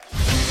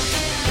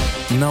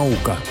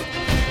Наука.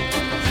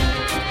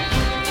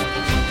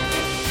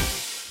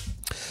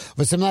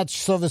 18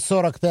 часов и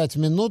 45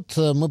 минут.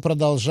 Мы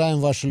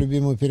продолжаем вашу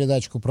любимую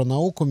передачку про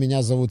науку.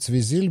 Меня зовут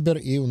Свизильбер,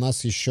 и у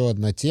нас еще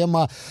одна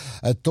тема,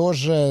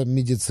 тоже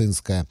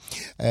медицинская,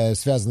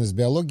 связанная с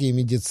биологией и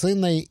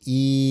медициной.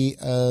 И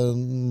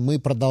мы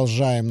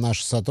продолжаем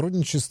наше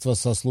сотрудничество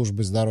со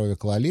службой здоровья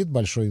Клалит.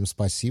 Большое им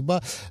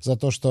спасибо за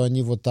то, что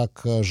они вот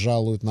так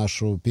жалуют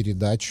нашу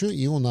передачу.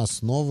 И у нас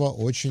снова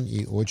очень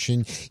и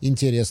очень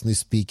интересный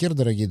спикер,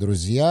 дорогие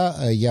друзья.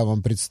 Я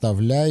вам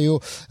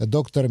представляю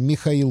доктор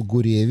Михаил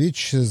Гуревич,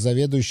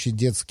 заведующий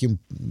детским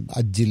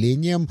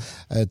отделением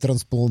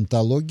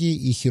трансплантологии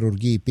и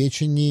хирургии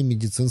печени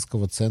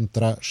медицинского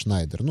центра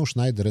Шнайдер. Ну,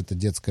 Шнайдер — это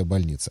детская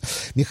больница.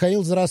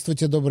 Михаил,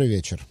 здравствуйте, добрый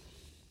вечер.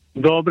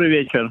 Добрый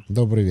вечер.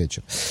 Добрый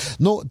вечер.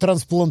 Ну,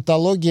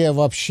 трансплантология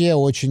вообще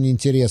очень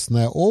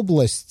интересная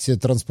область.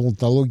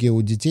 Трансплантология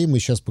у детей. Мы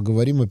сейчас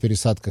поговорим о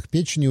пересадках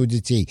печени у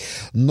детей.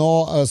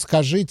 Но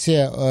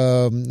скажите,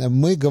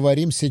 мы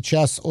говорим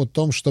сейчас о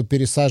том, что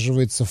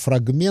пересаживается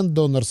фрагмент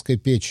донорской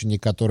печени,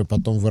 который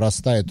потом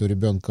вырастает у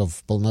ребенка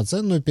в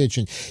полноценную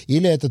печень,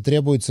 или это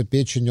требуется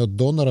печень от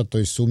донора, то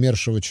есть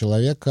умершего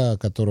человека, у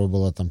которого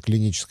была там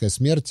клиническая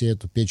смерть, и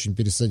эту печень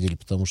пересадили,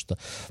 потому что,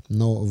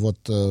 ну,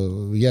 вот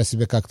я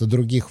себе как-то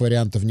других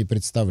вариантов не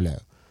представляю.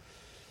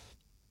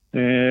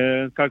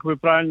 Как вы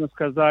правильно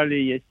сказали,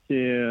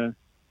 есть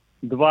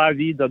два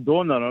вида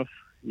доноров.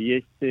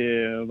 Есть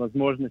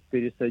возможность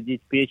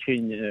пересадить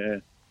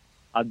печень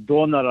от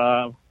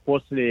донора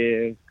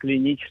после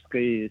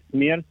клинической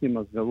смерти,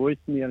 мозговой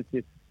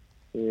смерти.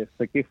 В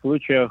таких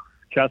случаях,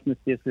 в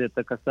частности, если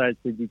это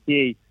касается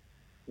детей,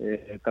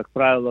 как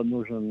правило,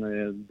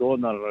 нужен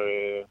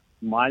донор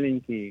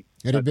маленький.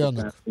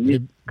 Ребенок.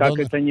 Как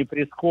это не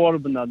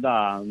прискорбно,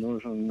 да,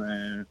 нужен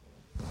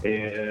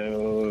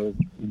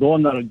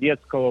донор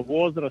детского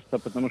возраста,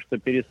 потому что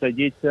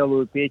пересадить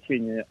целую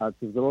печень от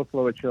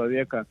взрослого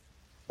человека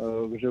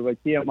в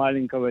животе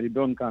маленького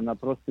ребенка, она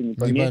просто не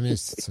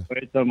поместится.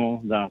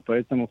 Поэтому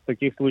в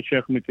таких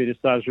случаях мы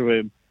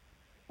пересаживаем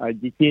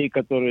детей,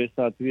 которые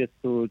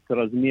соответствуют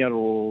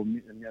размеру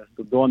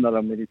между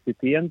донором и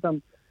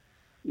реципиентом.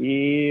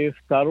 И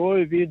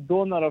второй вид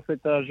доноров –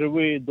 это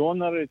живые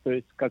доноры, то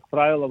есть, как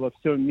правило, во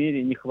всем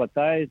мире не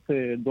хватает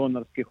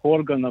донорских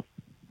органов,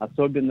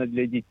 особенно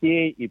для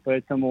детей, и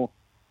поэтому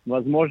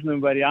возможным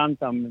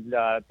вариантом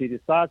для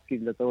пересадки,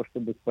 для того,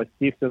 чтобы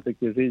спасти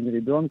все-таки жизнь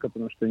ребенка,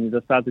 потому что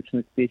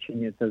недостаточность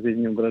печени – это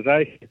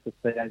жизнеугрожающее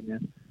состояние.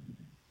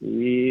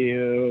 И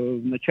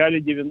в начале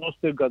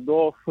 90-х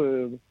годов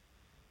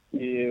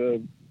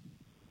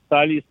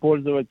стали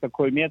использовать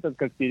такой метод,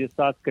 как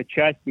пересадка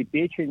части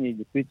печени.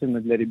 Действительно,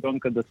 для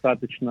ребенка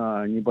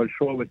достаточно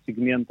небольшого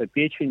сегмента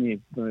печени,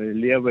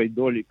 левой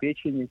доли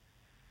печени.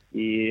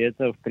 И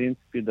это, в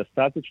принципе,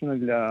 достаточно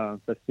для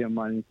совсем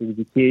маленьких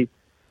детей.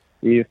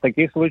 И в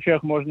таких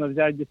случаях можно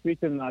взять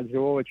действительно от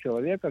живого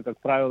человека. Как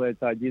правило,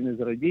 это один из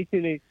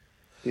родителей.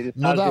 Ну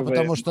да,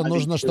 потому что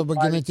нужно, чтобы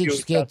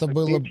генетически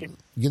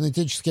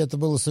это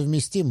было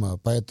совместимо.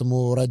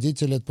 Поэтому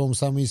родители, это, по-моему,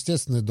 самый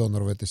естественный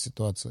донор в этой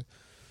ситуации.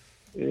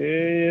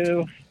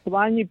 В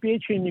плане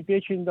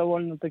печень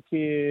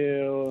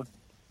довольно-таки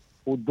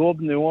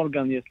удобный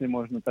орган, если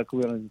можно так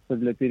выразиться,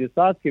 для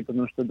пересадки,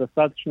 потому что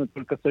достаточно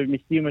только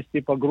совместимости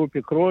по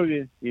группе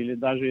крови, или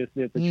даже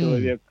если это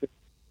человек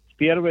с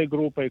первой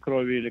группой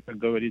крови, или, как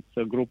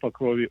говорится, группа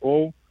крови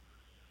O,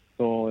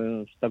 то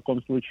в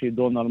таком случае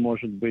донор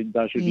может быть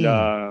даже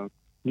для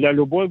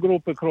любой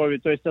группы крови.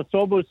 То есть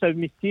особую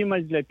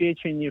совместимость для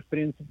печени, в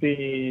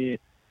принципе,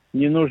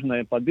 не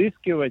нужно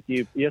подыскивать,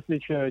 и если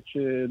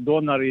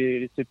донор и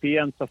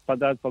реципиент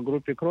совпадают по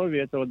группе крови,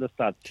 этого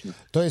достаточно.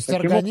 То есть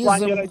организм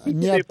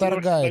не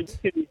отторгает?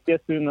 Родители,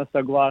 естественно,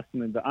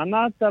 согласны. Да.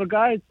 Она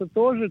отторгается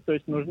тоже, то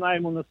есть нужна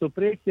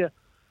иммуносупрессия,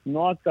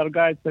 но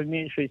отторгается в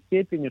меньшей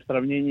степени в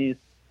сравнении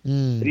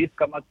с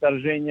риском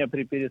отторжения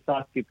при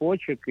пересадке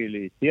почек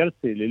или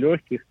сердца, или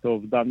легких, то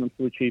в данном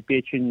случае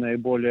печень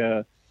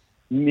наиболее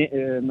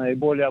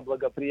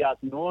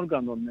благоприятный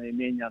орган, он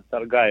наименее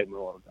отторгаемый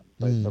орган.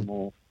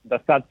 Поэтому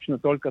достаточно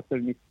только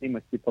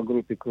совместимости по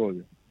группе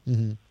крови.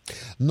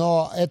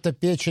 Но эта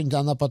печень,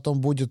 она потом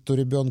будет у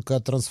ребенка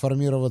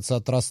трансформироваться,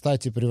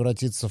 отрастать и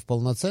превратиться в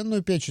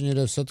полноценную печень,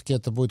 или все-таки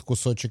это будет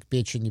кусочек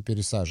печени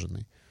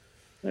пересаженный?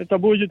 Это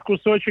будет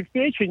кусочек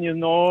печени,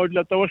 но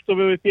для того,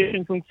 чтобы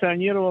печень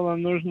функционировала,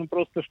 нужно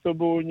просто,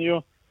 чтобы у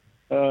нее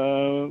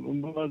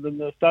было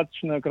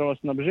достаточное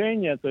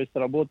кровоснабжение, то есть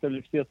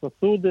работали все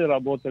сосуды,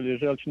 работали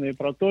желчные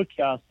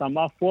протоки, а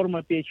сама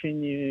форма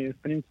печени, в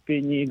принципе,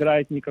 не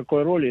играет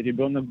никакой роли.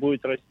 Ребенок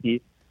будет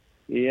расти,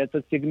 и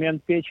этот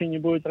сегмент печени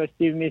будет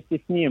расти вместе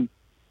с ним.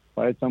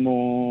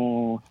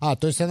 Поэтому...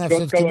 то есть она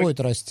все-таки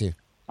будет расти?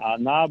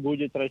 Она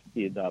будет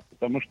расти, да,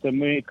 потому что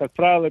мы, как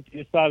правило,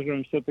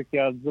 пересаживаем все-таки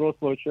от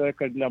взрослого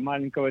человека для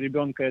маленького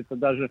ребенка, это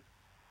даже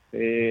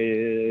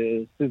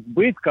с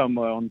избытком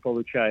он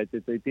получает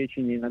этой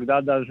печени. Иногда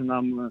даже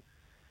нам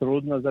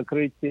трудно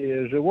закрыть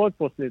живот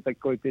после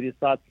такой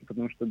пересадки,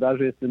 потому что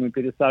даже если мы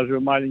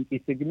пересаживаем маленький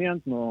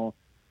сегмент, но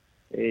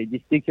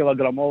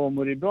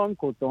 10-килограммовому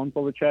ребенку, то он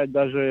получает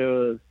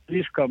даже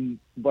слишком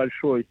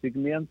большой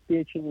сегмент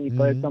печени, и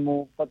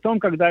поэтому потом,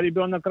 когда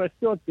ребенок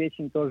растет,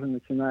 печень тоже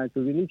начинает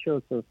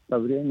увеличиваться со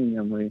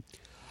временем, и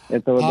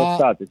этого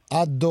достаточно.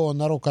 А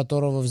донор, у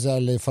которого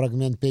взяли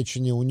фрагмент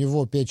печени, у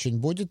него печень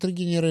будет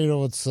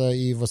регенерироваться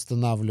и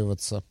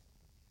восстанавливаться?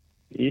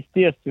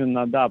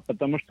 Естественно, да,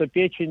 потому что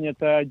печень –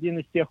 это один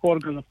из тех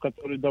органов,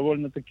 который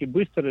довольно-таки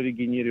быстро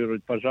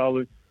регенерирует,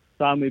 пожалуй,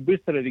 самый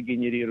быстро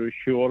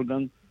регенерирующий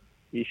орган.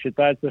 И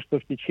считается, что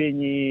в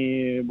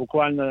течение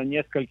буквально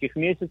нескольких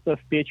месяцев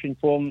печень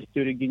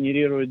полностью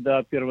регенерирует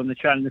до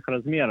первоначальных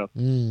размеров.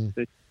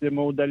 То есть, если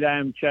мы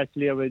удаляем часть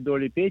левой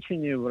доли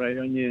печени в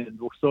районе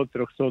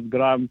 200-300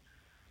 грамм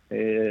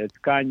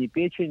ткани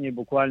печени,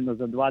 буквально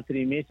за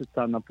 2-3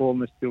 месяца она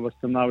полностью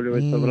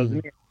восстанавливается в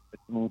размере.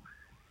 Поэтому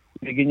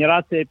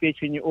регенерация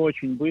печени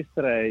очень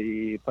быстрая,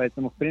 и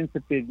поэтому, в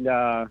принципе,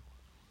 для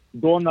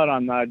донора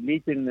на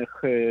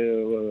длительных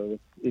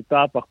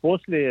этапах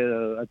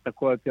после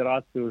такой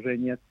операции уже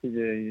нет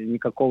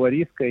никакого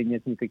риска и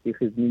нет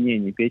никаких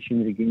изменений.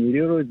 Печень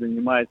регенерирует,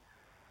 занимает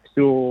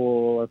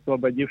всю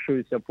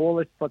освободившуюся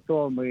полость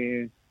потом,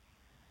 и,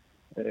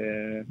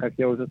 как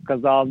я уже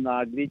сказал,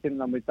 на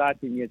длительном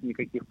этапе нет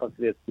никаких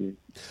последствий.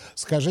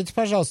 Скажите,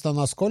 пожалуйста,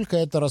 насколько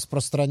это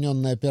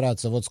распространенная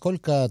операция? Вот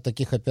сколько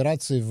таких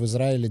операций в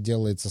Израиле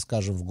делается,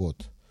 скажем, в год?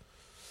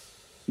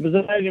 В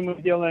Израиле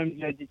мы делаем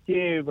для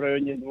детей в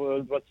районе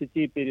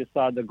 20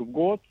 пересадок в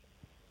год.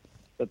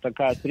 Это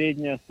такая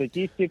средняя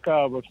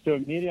статистика. Во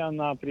всем мире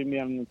она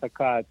примерно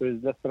такая. То есть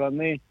для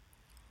страны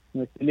с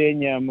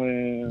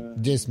населением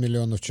 10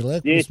 миллионов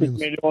человек. 10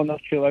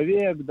 миллионов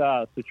человек,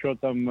 да, с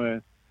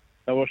учетом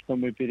того, что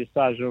мы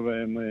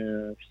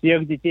пересаживаем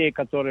всех детей,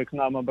 которые к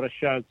нам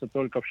обращаются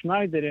только в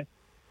Шнайдере,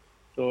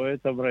 то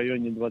это в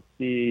районе 20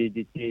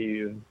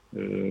 детей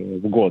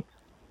в год.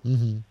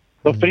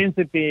 То, в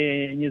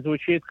принципе, не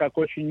звучит как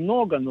очень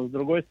много, но, с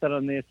другой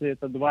стороны, если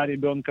это 2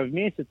 ребенка в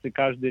месяц, и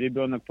каждый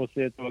ребенок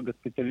после этого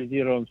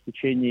госпитализирован в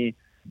течение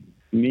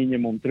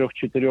минимум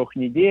 3-4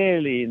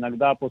 недель, и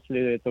иногда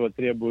после этого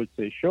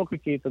требуются еще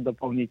какие-то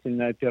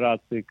дополнительные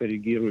операции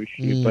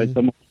коррегирующие,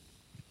 поэтому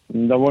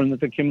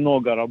довольно-таки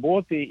много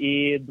работы.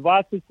 И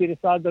 20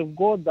 пересадок в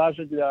год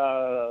даже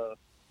для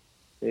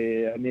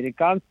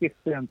американских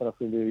центров,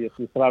 или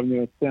если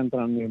сравнивать с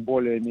центрами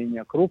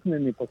более-менее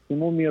крупными по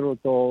всему миру,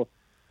 то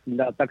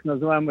для так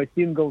называемого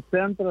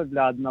сингл-центра,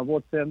 для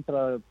одного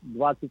центра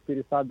 20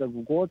 пересадок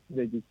в год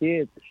для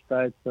детей, это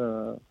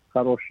считается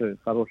хорошее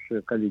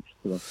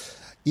количество.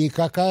 И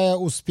какая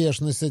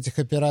успешность этих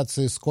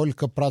операций?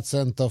 Сколько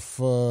процентов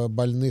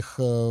больных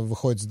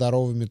выходит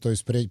здоровыми, то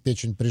есть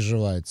печень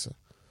приживается?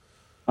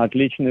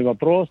 Отличный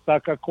вопрос.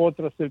 Так как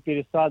отрасль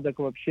пересадок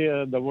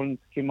вообще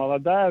довольно-таки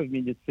молодая в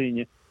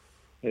медицине,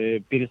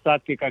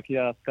 пересадки, как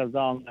я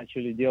сказал,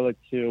 начали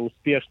делать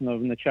успешно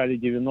в начале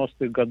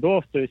 90-х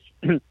годов. То есть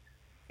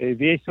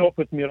весь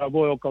опыт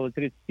мировой около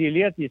 30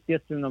 лет.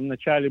 Естественно, в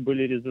начале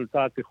были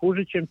результаты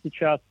хуже, чем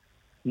сейчас.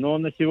 Но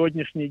на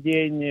сегодняшний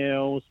день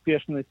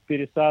успешность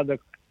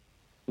пересадок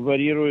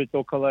варьирует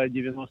около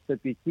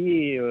 95,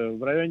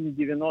 в районе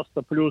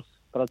 90 плюс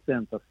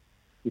процентов.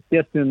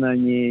 Естественно,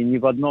 ни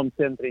в одном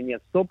центре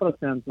нет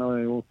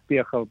стопроцентного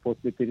успеха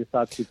после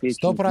пересадки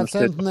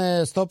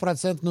печени.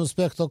 Стопроцентный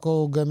успех только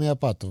у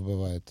гомеопатов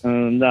бывает.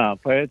 Да,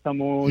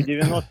 поэтому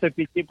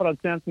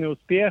 95%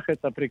 успех –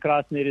 это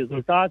прекрасный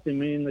результат, и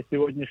мы на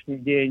сегодняшний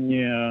день,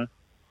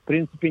 в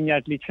принципе, не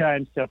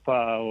отличаемся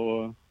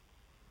по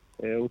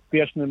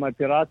успешным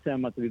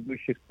операциям от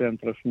ведущих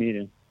центров в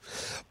мире.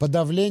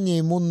 Подавление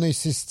иммунной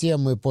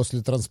системы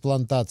после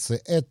трансплантации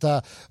 –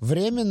 это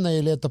временно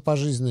или это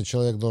пожизненно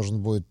человек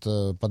должен будет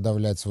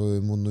подавлять свою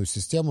иммунную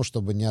систему,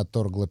 чтобы не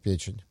отторгла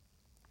печень?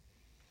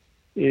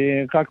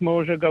 И, как мы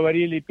уже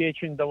говорили,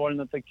 печень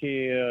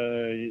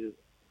довольно-таки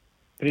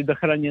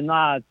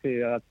предохранена от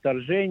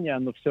отторжения,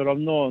 но все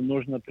равно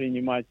нужно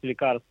принимать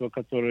лекарства,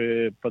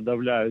 которые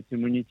подавляют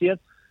иммунитет.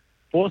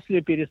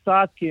 После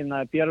пересадки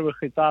на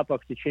первых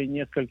этапах в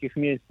течение нескольких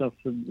месяцев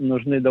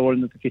нужны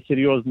довольно-таки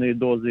серьезные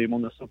дозы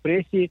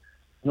иммуносупрессии,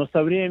 но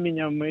со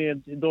временем мы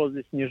эти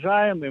дозы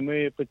снижаем, и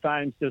мы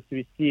пытаемся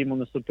свести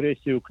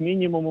иммуносупрессию к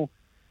минимуму,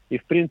 и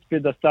в принципе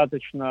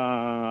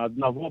достаточно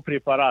одного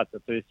препарата.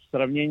 То есть в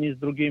сравнении с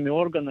другими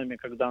органами,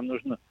 когда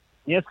нужно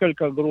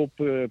несколько групп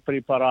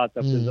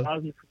препаратов из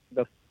разных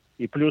видов,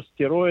 и плюс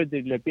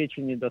стероиды, для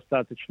печени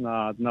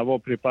достаточно одного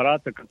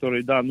препарата,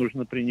 который, да,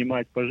 нужно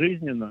принимать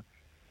пожизненно,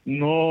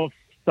 но в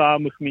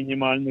самых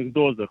минимальных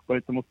дозах.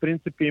 Поэтому, в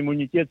принципе,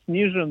 иммунитет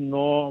снижен,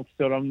 но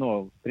все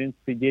равно, в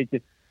принципе,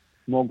 дети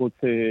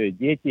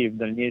и в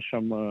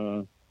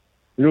дальнейшем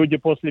люди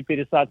после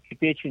пересадки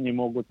печени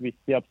могут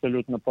вести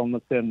абсолютно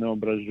полноценный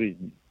образ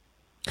жизни.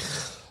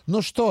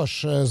 Ну что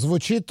ж,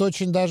 звучит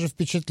очень даже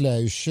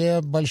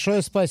впечатляюще.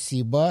 Большое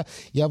спасибо.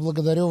 Я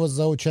благодарю вас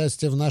за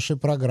участие в нашей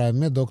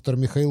программе. Доктор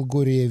Михаил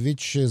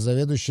Гуревич,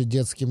 заведующий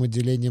детским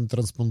отделением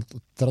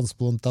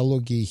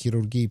трансплантологии и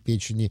хирургии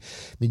печени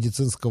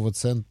медицинского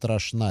центра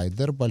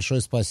 «Шнайдер».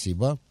 Большое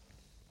спасибо.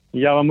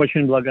 Я вам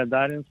очень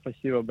благодарен.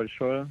 Спасибо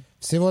большое.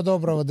 Всего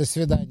доброго. До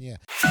свидания.